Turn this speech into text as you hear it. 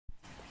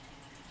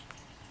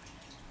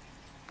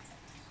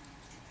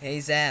Hey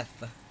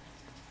Zeph,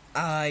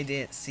 I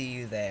didn't see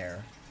you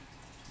there.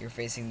 You're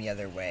facing the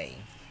other way.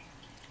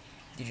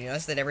 Did you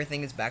notice that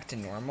everything is back to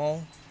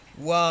normal?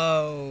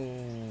 Whoa!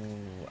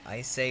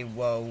 I say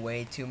whoa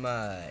way too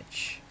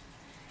much.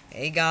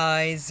 Hey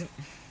guys!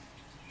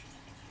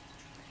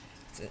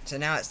 So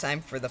now it's time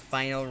for the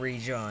final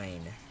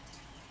rejoin.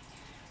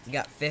 We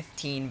got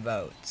 15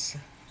 votes.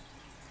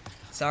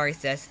 Sorry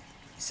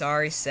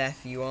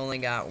Seth, you only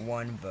got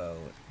 1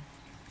 vote.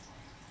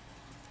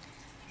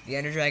 The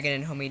Ender Dragon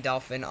and Homie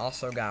Dolphin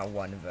also got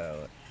 1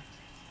 vote.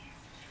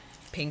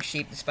 Pink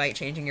Sheep, despite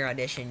changing your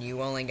audition,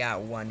 you only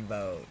got 1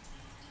 vote.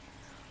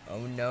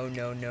 Oh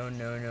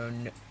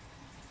no.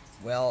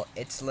 Well,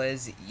 it's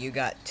Liz, you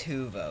got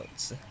 2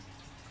 votes.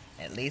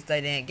 At least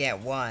I didn't get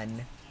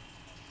 1.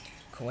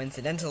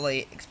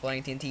 Coincidentally,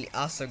 Exploring TNT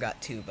also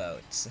got 2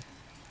 votes.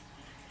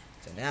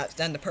 So now it's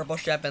down to Purple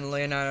Shep and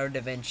Leonardo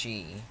da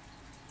Vinci.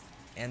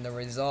 And the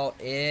result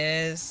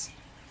is...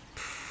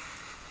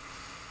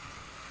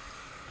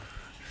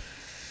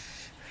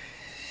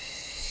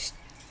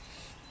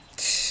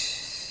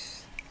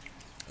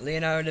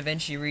 Leonardo da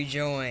Vinci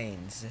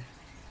rejoins.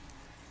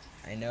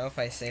 I know if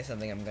I say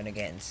something I'm gonna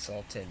get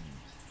insulted.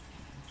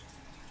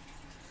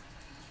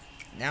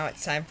 Now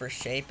it's time for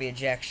shape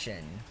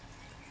ejection.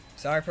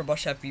 Sorry Purple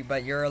Shep,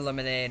 but you're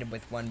eliminated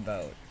with 1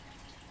 vote.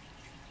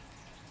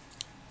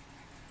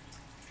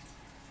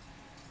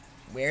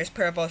 Where's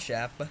Purple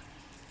Shep?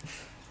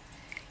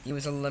 He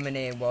was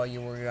eliminated while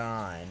you were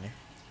gone.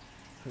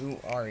 Who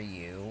are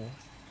you?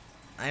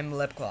 I'm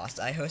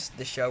Lipgloss. I hosted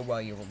the show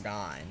while you were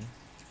gone.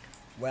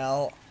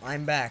 Well,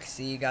 I'm back,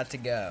 so you got to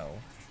go.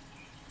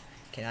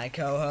 Can I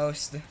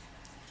co-host?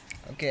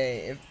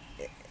 Okay,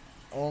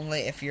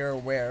 only if you're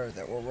aware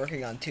that we're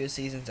working on 2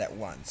 seasons at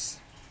once.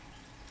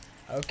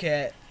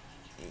 Okay.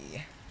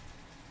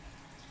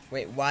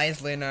 Wait, why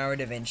is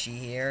Leonardo da Vinci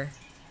here?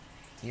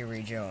 He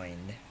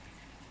rejoined.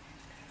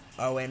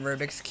 Oh, and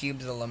Rubik's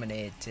Cube's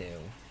eliminated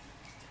too.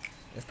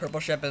 With Purple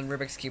Shep and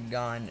Rubik's Cube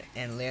gone,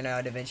 and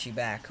Leonardo da Vinci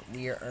back,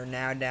 we are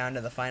now down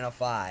to the final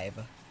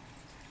 5.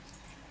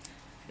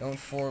 Don't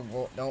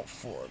forego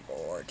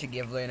to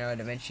give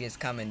Leonardo da Vinci his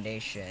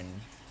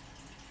commendation.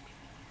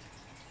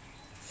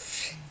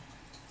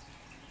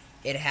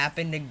 It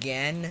happened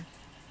again.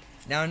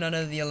 Now none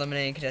of the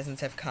eliminated contestants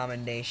have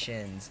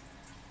commendations.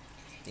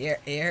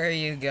 Here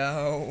you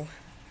go.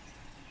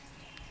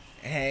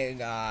 Hey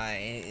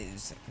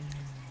guys.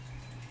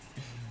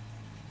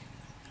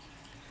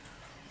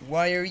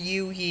 Why are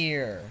you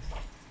here?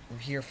 We're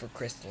here for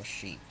Crystal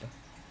Sheep.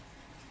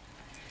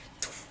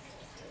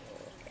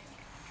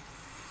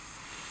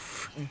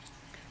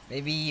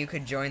 Maybe you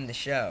could join the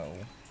show.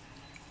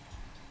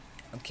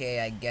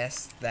 Okay, I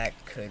guess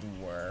that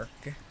could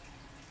work.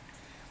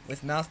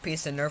 With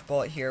Mouthpiece and Nerf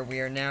Bullet here, we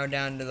are now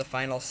down to the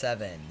final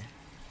 7.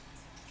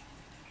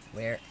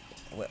 Where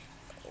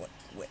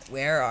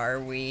are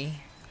we?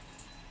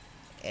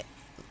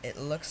 It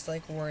looks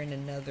like we're in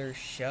another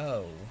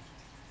show.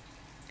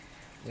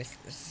 With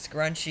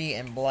Scrunchy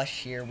and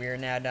Blush here, we are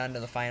now down to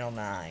the final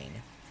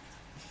 9.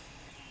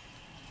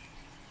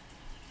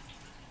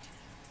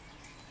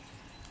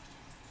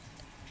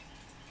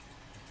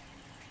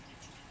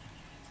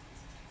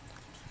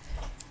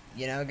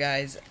 You know,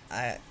 guys,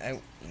 I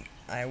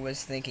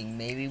was thinking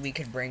maybe we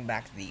could bring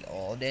back the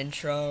old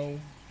intro.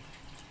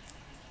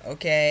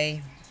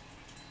 Okay.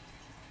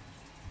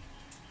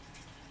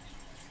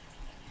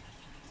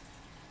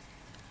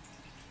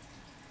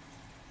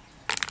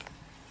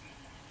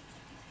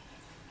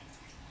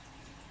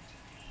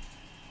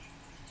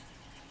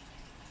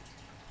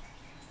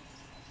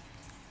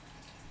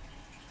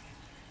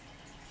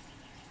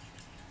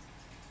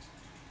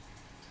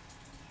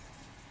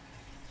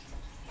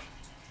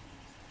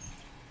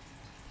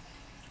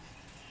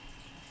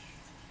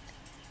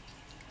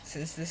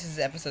 Since this is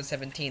episode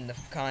 17, the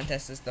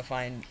contest is to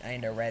find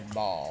a red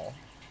ball.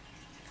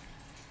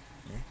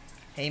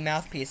 Hey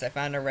Mouthpiece, I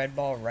found a red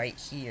ball right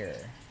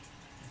here.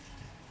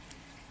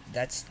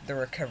 That's the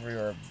recovery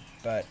orb,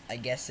 but I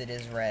guess it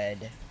is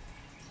red.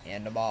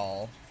 And a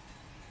ball.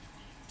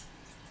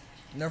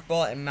 Nerf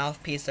Ball and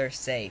Mouthpiece are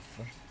safe.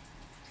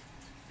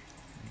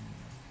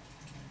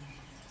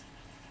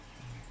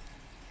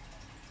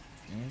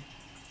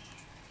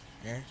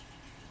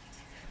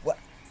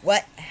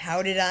 What?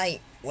 How did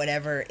I...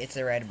 Whatever, it's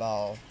a red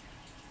ball.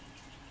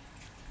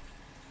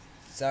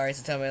 Sorry,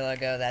 Satomi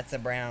logo, that's a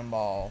brown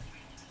ball.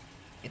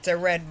 It's a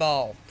red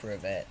ball.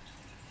 Prove it.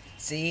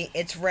 See?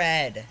 It's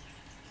red.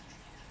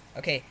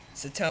 Okay,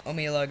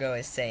 Satomi logo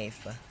is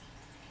safe.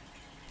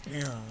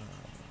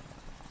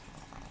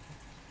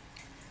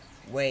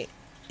 Wait,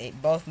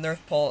 both Nerf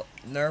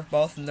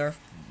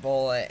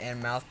Bullet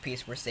and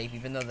Mouthpiece were safe,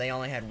 even though they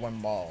only had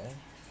 1 ball.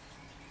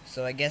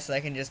 So I guess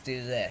I can just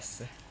do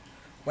this.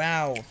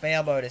 Wow,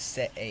 Failboat is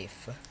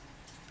safe.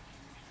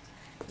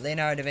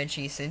 Leonardo da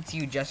Vinci, since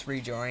you just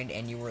rejoined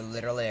and you were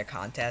literally a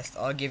contest,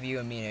 I'll give you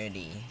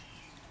immunity.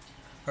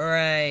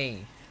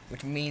 Hooray!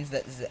 Which means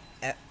that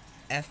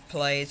F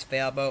plays,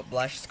 Failboat,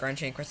 Blush,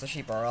 Scrunchy, and Crystal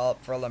Sheep are all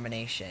up for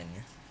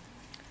elimination.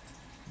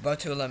 Vote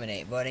to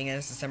eliminate. Voting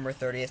ends December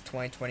 30th,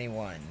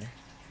 2021.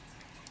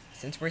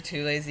 Since we're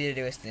too lazy to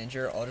do a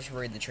stinger, I'll just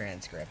read the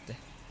transcript.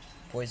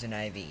 Poison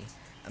Ivy.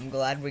 I'm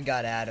glad we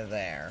got out of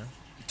there.